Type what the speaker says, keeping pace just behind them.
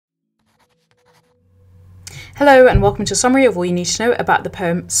Hello and welcome to a summary of all you need to know about the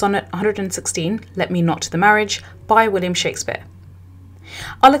poem Sonnet 116, Let Me Not to the Marriage by William Shakespeare.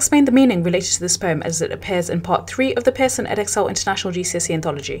 I'll explain the meaning related to this poem as it appears in part 3 of the Pearson Edexcel International GCSE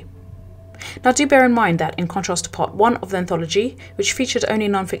Anthology. Now do bear in mind that in contrast to part 1 of the anthology, which featured only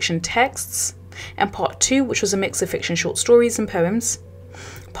non-fiction texts, and part 2, which was a mix of fiction short stories and poems,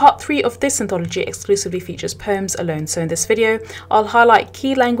 part 3 of this anthology exclusively features poems alone, so in this video I'll highlight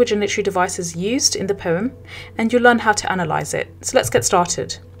key language and literary devices used in the poem and you'll learn how to analyse it. So let's get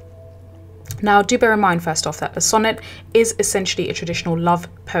started. Now do bear in mind first off that a sonnet is essentially a traditional love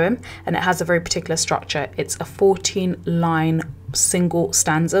poem and it has a very particular structure. It's a 14-line single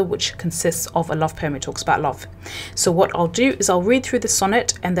stanza which consists of a love poem. It talks about love. So what I'll do is I'll read through the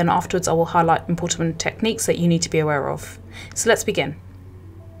sonnet and then afterwards I will highlight important techniques that you need to be aware of. So let's begin.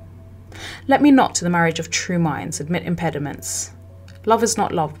 Let me not to the marriage of true minds admit impediments. Love is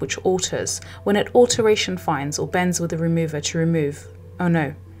not love which alters, when it alteration finds or bends with a remover to remove. Oh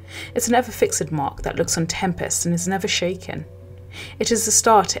no, it's an ever-fixed mark that looks on tempest and is never shaken. It is the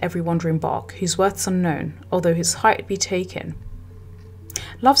star to every wandering bark, whose worth's unknown, although his height be taken.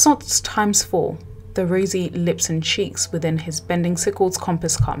 Love's not time's fall, the rosy lips and cheeks within his bending sickle's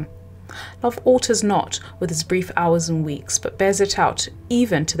compass come. Love alters not with his brief hours and weeks, but bears it out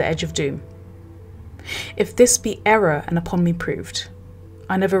even to the edge of doom. If this be error and upon me proved,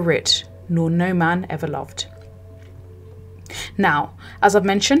 I never writ, nor no man ever loved. Now, as I've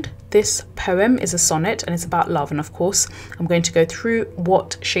mentioned, this poem is a sonnet and it's about love, and of course I'm going to go through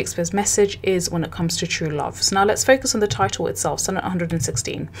what Shakespeare's message is when it comes to true love. So now let's focus on the title itself, Sonnet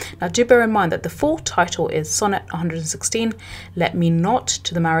 116. Now do bear in mind that the full title is Sonnet 116, Let Me Not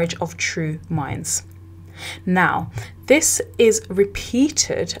to the Marriage of True Minds. Now, this is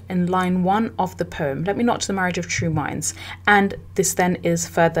repeated in line 1 of the poem, Let Me Not to the Marriage of True Minds, and this then is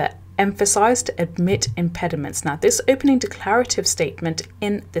further emphasized, admit impediments. Now this opening declarative statement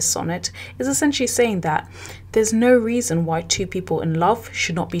in this sonnet is essentially saying that there's no reason why two people in love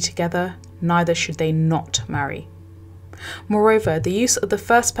should not be together, neither should they not marry. Moreover, the use of the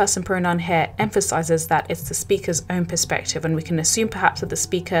first person pronoun here emphasizes that it's the speaker's own perspective, and we can assume perhaps that the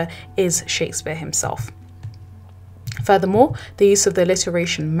speaker is Shakespeare himself. Furthermore, the use of the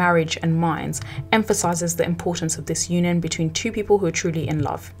alliteration marriage and minds emphasizes the importance of this union between two people who are truly in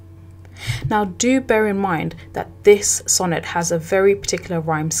love. Now do bear in mind that this sonnet has a very particular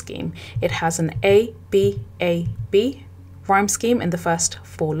rhyme scheme. It has an A, B, A, B rhyme scheme in the first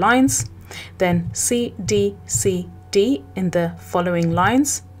 4 lines, then C, D, C, D in the following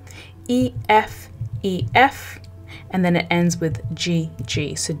lines, E, F, E, F, and then it ends with G,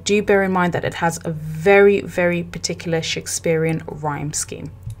 G. So do bear in mind that it has a very, very particular Shakespearean rhyme scheme.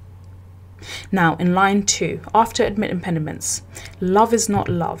 Now in line 2, after admit impediments, love is not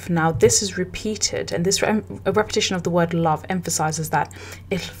love. Now this is repeated, and this a repetition of the word love emphasizes that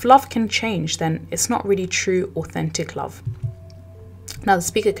if love can change, then it's not really true, authentic love. Now the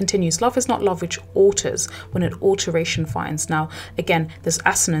speaker continues, love is not love which alters when it alteration finds. Now again, there's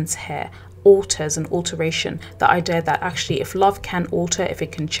assonance here, alters and alteration, the idea that actually if love can alter, if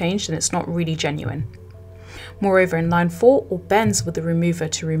it can change, then it's not really genuine. Moreover, in line 4, or bends with the remover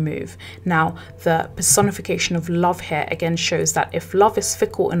to remove. Now, the personification of love here again shows that if love is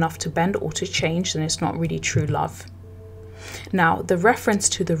fickle enough to bend or to change, then it's not really true love. Now, the reference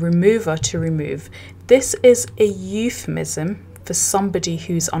to the remover to remove, this is a euphemism for somebody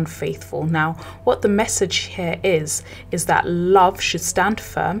who's unfaithful. Now, what the message here is that love should stand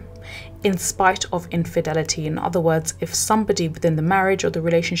firm in spite of infidelity. In other words, if somebody within the marriage or the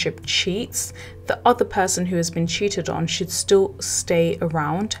relationship cheats, the other person who has been cheated on should still stay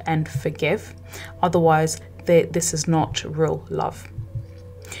around and forgive. Otherwise, this is not real love.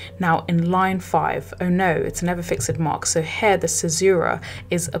 Now in line 5, oh no, it's an ever-fixed mark. So here the caesura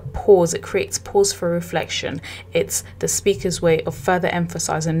is a pause. It creates pause for reflection. It's the speaker's way of further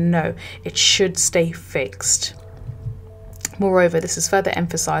emphasizing, no, it should stay fixed. Moreover, this is further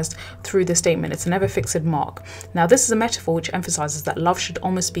emphasized through the statement, it's an ever-fixed mark. Now this is a metaphor which emphasizes that love should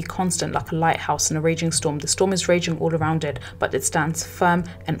almost be constant, like a lighthouse in a raging storm. The storm is raging all around it, but it stands firm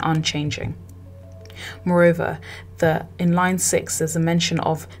and unchanging. Moreover, in line 6, there's a mention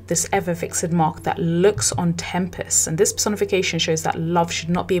of this ever-fixed mark that looks on tempests, and this personification shows that love should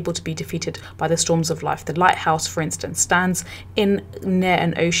not be able to be defeated by the storms of life. The lighthouse, for instance, stands near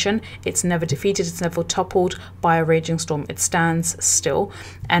an ocean. It's never defeated, it's never toppled by a raging storm. It stands still,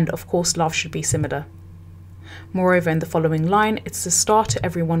 and of course love should be similar. Moreover, in the following line, it's the star to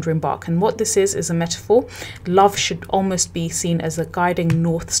every wandering bark. And what this is a metaphor. Love should almost be seen as a guiding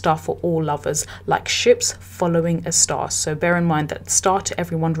north star for all lovers, like ships following a star. So bear in mind that star to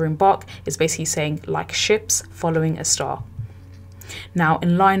every wandering bark is basically saying like ships following a star. Now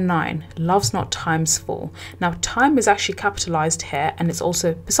in line 9, love's not time's full. Now time is actually capitalized here, and it's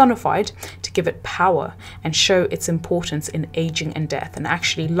also personified to give it power and show its importance in aging and death. And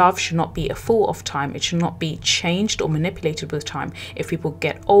actually love should not be a fool of time. It should not be changed or manipulated with time. If people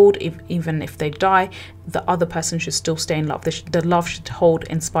get old, even if they die, the other person should still stay in love. The love should hold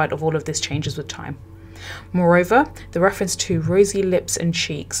in spite of all of these changes with time. Moreover, the reference to rosy lips and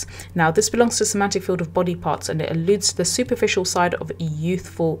cheeks. Now this belongs to the semantic field of body parts, and it alludes to the superficial side of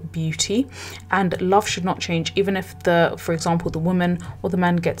youthful beauty, and love should not change even if for example, the woman or the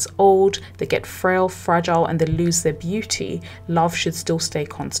man gets old, they get frail, fragile, and they lose their beauty. Love should still stay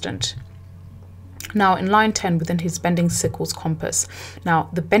constant. Now in line 10, within his bending sickle's compass. Now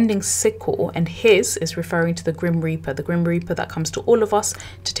the bending sickle, and his is referring to the Grim Reaper that comes to all of us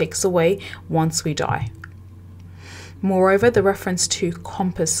to take us away once we die. Moreover, the reference to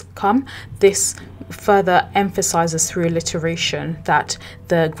compass come, this further emphasizes through alliteration that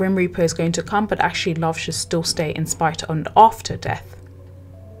the Grim Reaper is going to come, but actually love should still stay in spite and after death.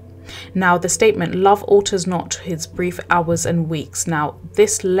 Now the statement, love alters not his brief hours and weeks. Now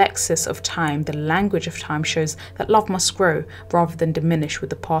this lexis of time, the language of time, shows that love must grow rather than diminish with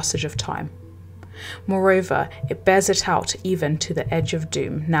the passage of time. Moreover, it bears it out even to the edge of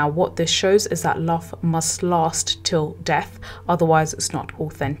doom. Now what this shows is that love must last till death, otherwise it's not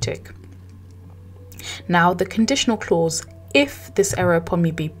authentic. Now the conditional clause, if this error upon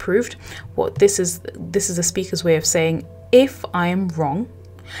me be proved, what this is the speaker's way of saying, if I am wrong,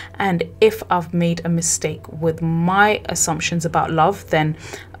 and if I've made a mistake with my assumptions about love, then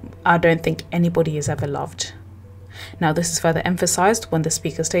I don't think anybody is ever loved. Now this is further emphasized when the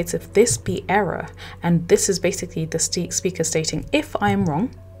speaker states, if this be error, and this is basically the speaker stating, if I am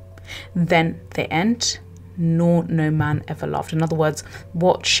wrong, then the end, nor no man ever loved. In other words,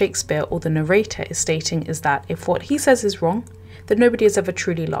 what Shakespeare or the narrator is stating is that if what he says is wrong, then nobody is ever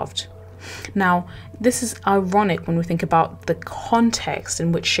truly loved. Now, this is ironic when we think about the context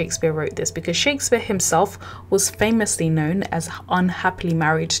in which Shakespeare wrote this, because Shakespeare himself was famously known as unhappily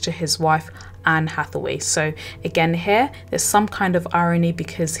married to his wife, Anne Hathaway. So again, here, there's some kind of irony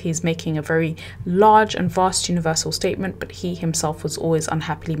because he's making a very large and vast universal statement, but he himself was always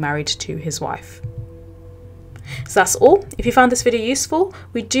unhappily married to his wife. So that's all. If you found this video useful,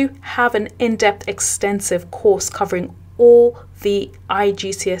 we do have an in-depth, extensive course covering all the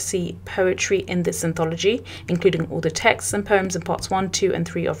IGCSE poetry in this anthology, including all the texts and poems in parts 1, 2, and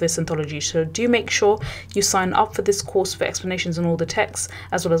 3 of this anthology. So do make sure you sign up for this course for explanations on all the texts,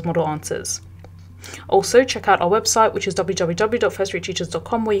 as well as model answers. Also, check out our website, which is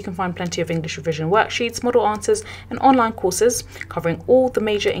www.firstratetutors.com, where you can find plenty of English revision worksheets, model answers, and online courses covering all the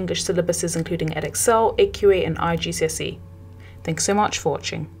major English syllabuses, including Edexcel, AQA, and IGCSE. Thanks so much for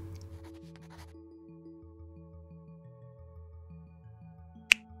watching.